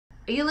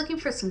Are you looking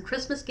for some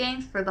Christmas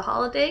games for the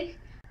holiday?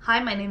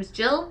 Hi, my name is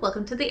Jill.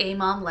 Welcome to the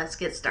A-Mom. Let's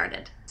get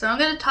started. So I'm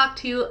going to talk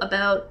to you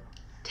about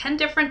 10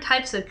 different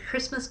types of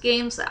Christmas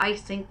games that I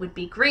think would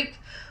be great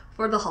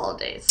for the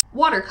holidays.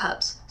 Water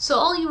cups. So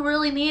all you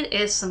really need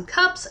is some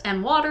cups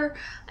and water,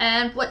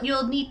 and what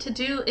you'll need to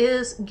do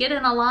is get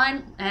in a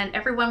line and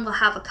everyone will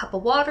have a cup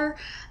of water,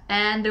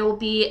 and there will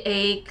be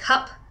a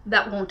cup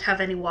that won't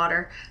have any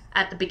water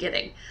at the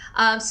beginning.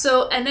 And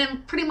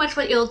then pretty much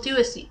what you'll do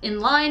is in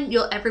line,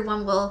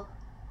 everyone will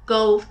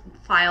go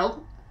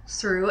file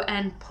through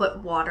and put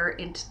water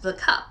into the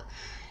cup.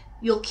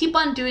 You'll keep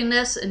on doing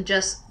this and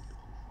just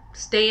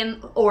stay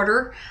in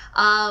order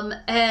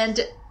and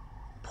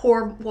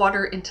pour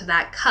water into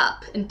that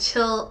cup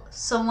until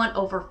someone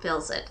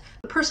overfills it.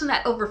 The person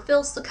that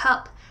overfills the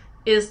cup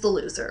is the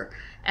loser,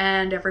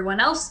 and everyone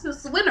else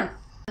is the winner.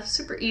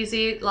 Super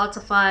easy, lots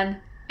of fun,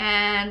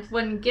 and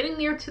when getting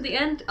near to the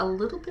end, a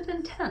little bit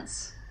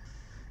intense.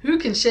 Who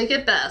can shake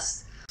it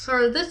best?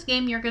 For this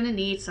game, you're going to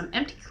need some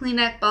empty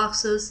Kleenex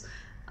boxes,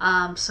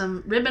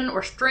 some ribbon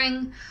or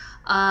string,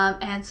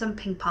 and some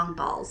ping pong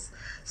balls.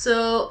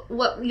 So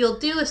what you'll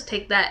do is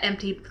take that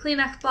empty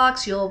Kleenex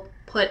box, you'll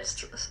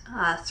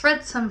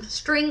thread some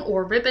string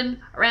or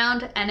ribbon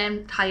around, and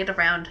then tie it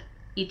around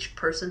each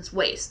person's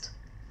waist.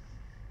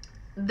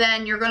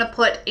 Then you're going to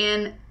put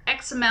in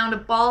X amount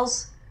of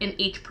balls in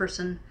each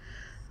person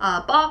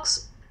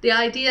box. The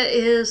idea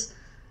is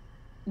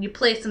you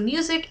play some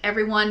music,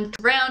 everyone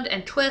round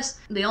and twist.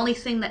 The only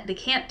thing that they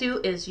can't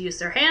do is use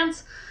their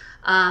hands.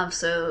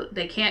 So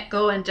they can't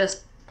go and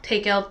just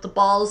take out the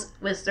balls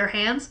with their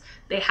hands.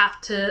 They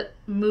have to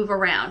move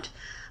around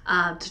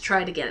to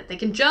try to get it. They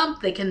can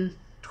jump, they can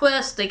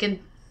twist, they can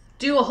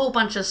do a whole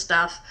bunch of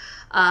stuff,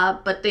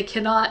 but they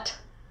cannot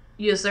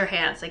use their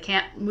hands. They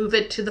can't move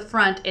it to the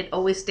front. It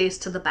always stays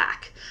to the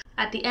back.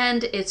 At the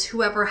end, it's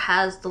whoever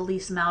has the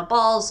least amount of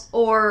balls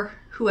or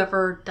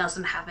whoever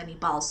doesn't have any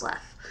balls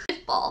left.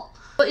 Gift ball.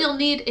 What you'll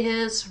need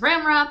is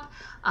Saran wrap,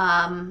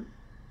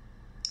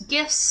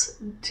 gifts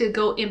to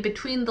go in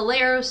between the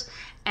layers,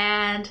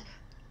 and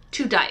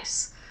 2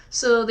 dice.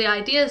 So the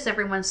idea is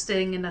everyone's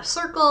sitting in a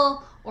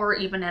circle or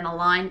even in a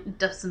line, it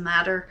doesn't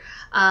matter.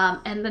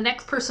 And the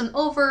next person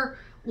over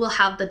will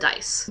have the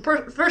dice.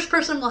 The first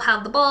person will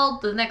have the ball,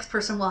 the next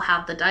person will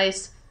have the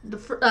dice. The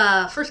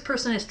first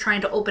person is trying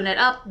to open it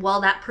up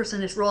while that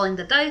person is rolling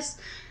the dice.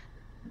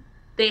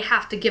 They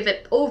have to give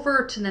it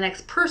over to the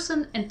next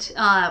person and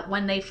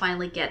when they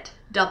finally get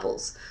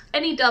doubles.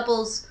 Any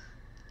doubles,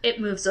 it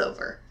moves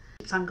over.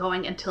 Keeps on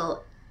going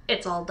until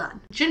it's all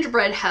done.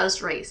 Gingerbread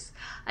house race.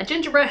 A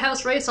gingerbread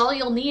house race, all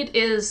you'll need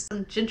is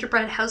some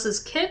gingerbread houses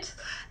kit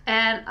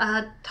and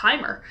a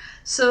timer.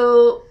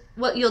 So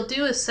what you'll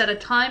do is set a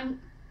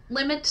time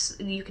limit.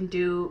 You can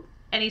do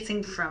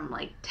anything from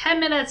like 10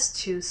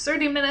 minutes to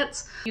 30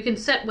 minutes. You can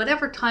set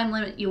whatever time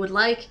limit you would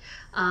like,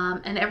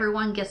 and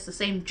everyone gets the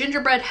same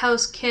gingerbread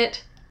house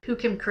kit. Who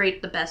can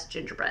create the best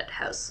gingerbread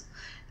house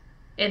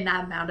in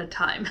that amount of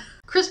time?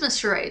 Christmas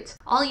charades.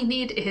 All you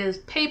need is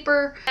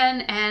paper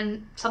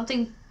and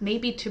something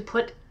maybe to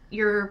put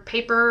your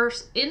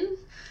papers in.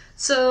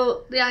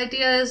 So the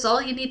idea is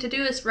all you need to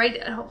do is write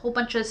a whole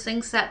bunch of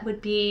things that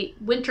would be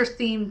winter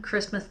themed,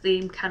 Christmas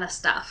themed kind of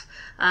stuff.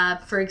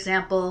 For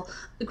example,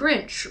 the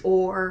Grinch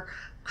or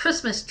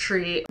Christmas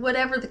tree,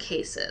 whatever the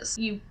case is.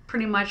 You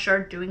pretty much are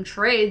doing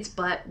charades,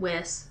 but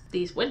with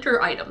these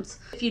winter items.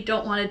 If you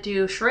don't want to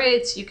do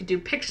charades, you could do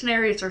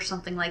Pictionaries or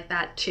something like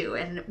that too,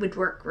 and it would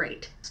work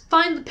great.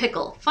 Find the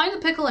pickle. Find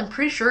the pickle, I'm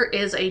pretty sure,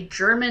 is a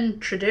German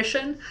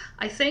tradition,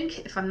 I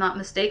think, if I'm not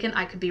mistaken.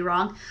 I could be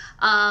wrong.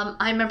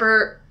 I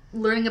remember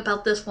learning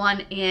about this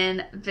one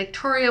in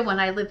Victoria when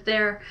I lived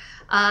there.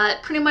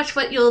 Pretty much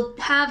what you'll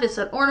have is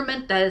an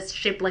ornament that is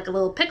shaped like a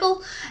little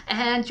pickle,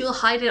 and you'll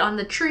hide it on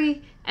the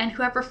tree, and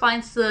whoever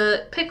finds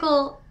the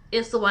pickle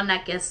is the one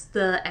that gets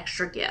the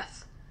extra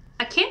gift.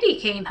 A candy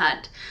cane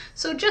hunt.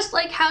 So just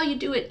like how you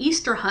do an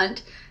Easter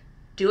hunt,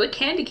 do a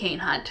candy cane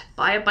hunt.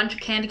 Buy a bunch of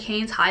candy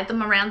canes, hide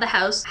them around the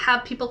house,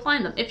 have people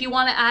find them. If you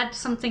want to add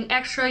something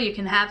extra, you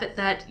can have it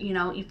that,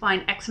 you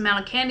find X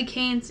amount of candy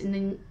canes, and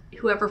then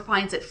whoever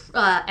finds it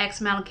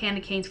X amount of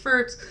candy canes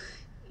first,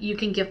 you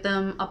can give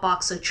them a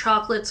box of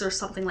chocolates or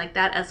something like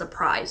that as a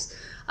prize.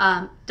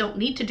 Don't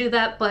need to do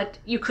that, but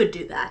you could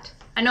do that.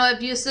 I know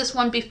I've used this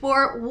one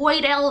before,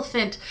 White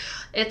Elephant.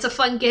 It's a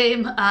fun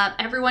game.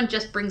 Everyone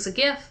just brings a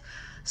gift.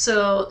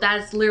 So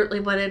that's literally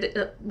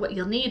what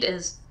you'll need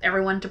is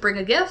everyone to bring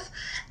a gift,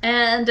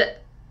 and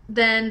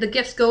then the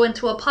gifts go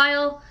into a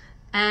pile,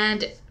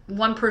 and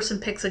one person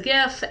picks a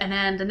gift, and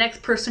then the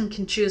next person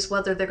can choose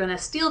whether they're going to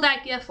steal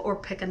that gift or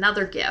pick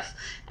another gift,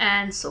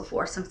 and so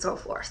forth and so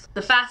forth.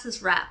 The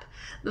fastest wrap.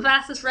 The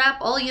fastest wrap,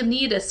 all you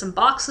need is some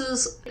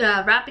boxes,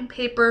 wrapping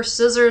paper,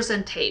 scissors,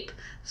 and tape.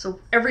 So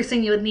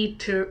everything you would need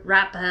to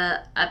wrap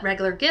a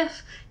regular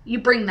gift, you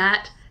bring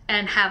that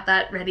and have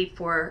that ready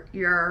for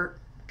your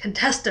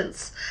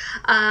contestants.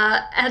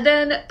 And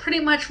then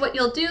pretty much what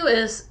you'll do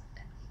is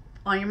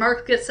on your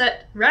mark, get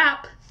set,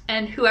 wrap,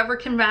 and whoever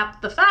can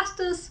wrap the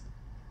fastest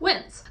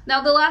wins.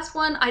 Now the last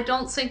one, I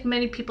don't think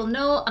many people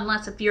know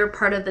unless if you're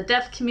part of the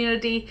deaf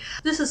community.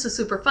 This is a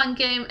super fun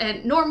game,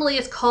 and normally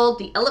it's called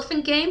the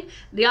elephant game.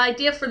 The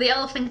idea for the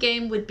elephant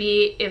game would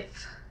be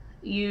if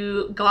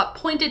you got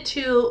pointed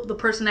to, the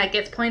person that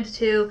gets pointed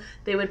to,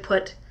 they would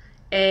put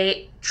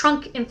a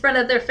trunk in front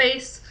of their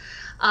face,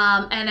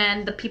 and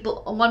then the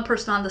people, one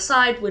person on the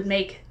side would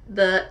make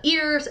the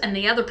ears, and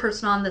the other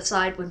person on the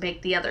side would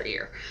make the other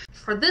ear.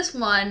 For this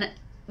one,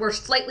 we're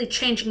slightly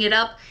changing it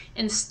up.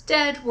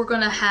 Instead, we're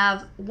going to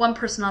have one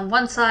person on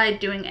one side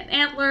doing an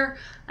antler,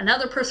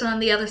 another person on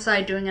the other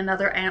side doing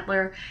another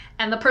antler,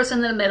 and the person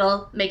in the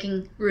middle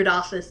making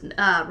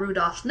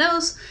Rudolph's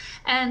nose.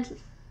 And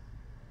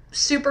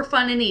super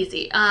fun and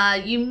easy.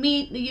 You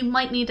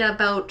might need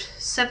about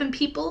 7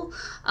 people,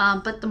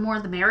 but the more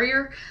the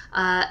merrier.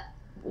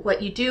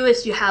 What you do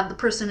is you have the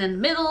person in the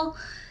middle,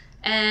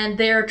 and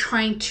they're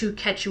trying to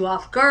catch you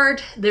off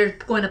guard. They're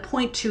going to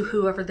point to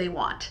whoever they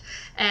want,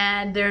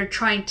 and they're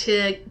trying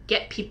to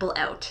get people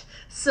out.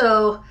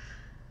 So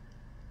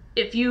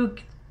if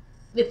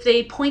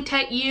they point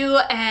at you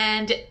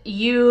and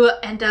you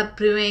end up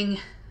doing,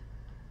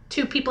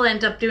 2 people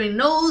end up doing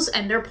nose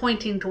and they're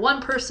pointing to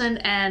one person,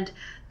 and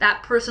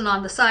that person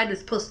on the side is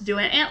supposed to do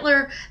an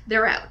antler,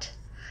 they're out.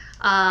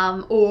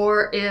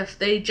 Or if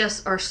they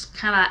just are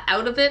kind of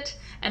out of it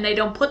and they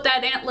don't put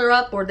that antler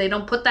up or they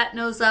don't put that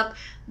nose up,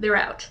 they're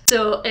out.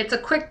 So it's a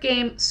quick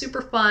game,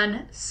 super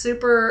fun,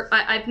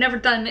 I've never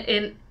done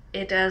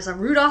it as a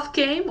Rudolph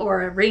game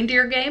or a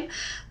reindeer game,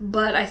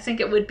 but I think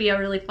it would be a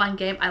really fun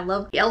game. I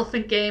love the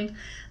elephant game,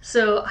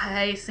 so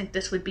I think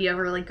this would be a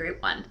really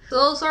great one. So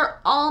those are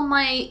all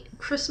my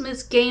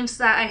Christmas games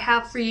that I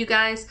have for you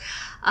guys.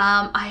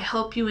 I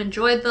hope you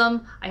enjoyed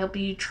them. I hope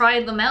you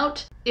tried them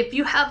out. If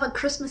you have a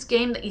Christmas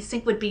game that you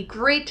think would be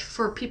great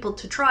for people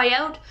to try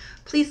out,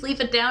 please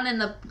leave it down in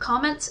the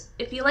comments.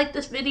 If you like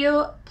this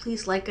video,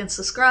 please like and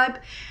subscribe.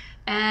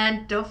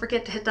 And don't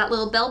forget to hit that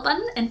little bell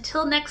button.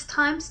 Until next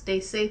time,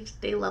 stay safe,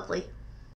 stay lovely.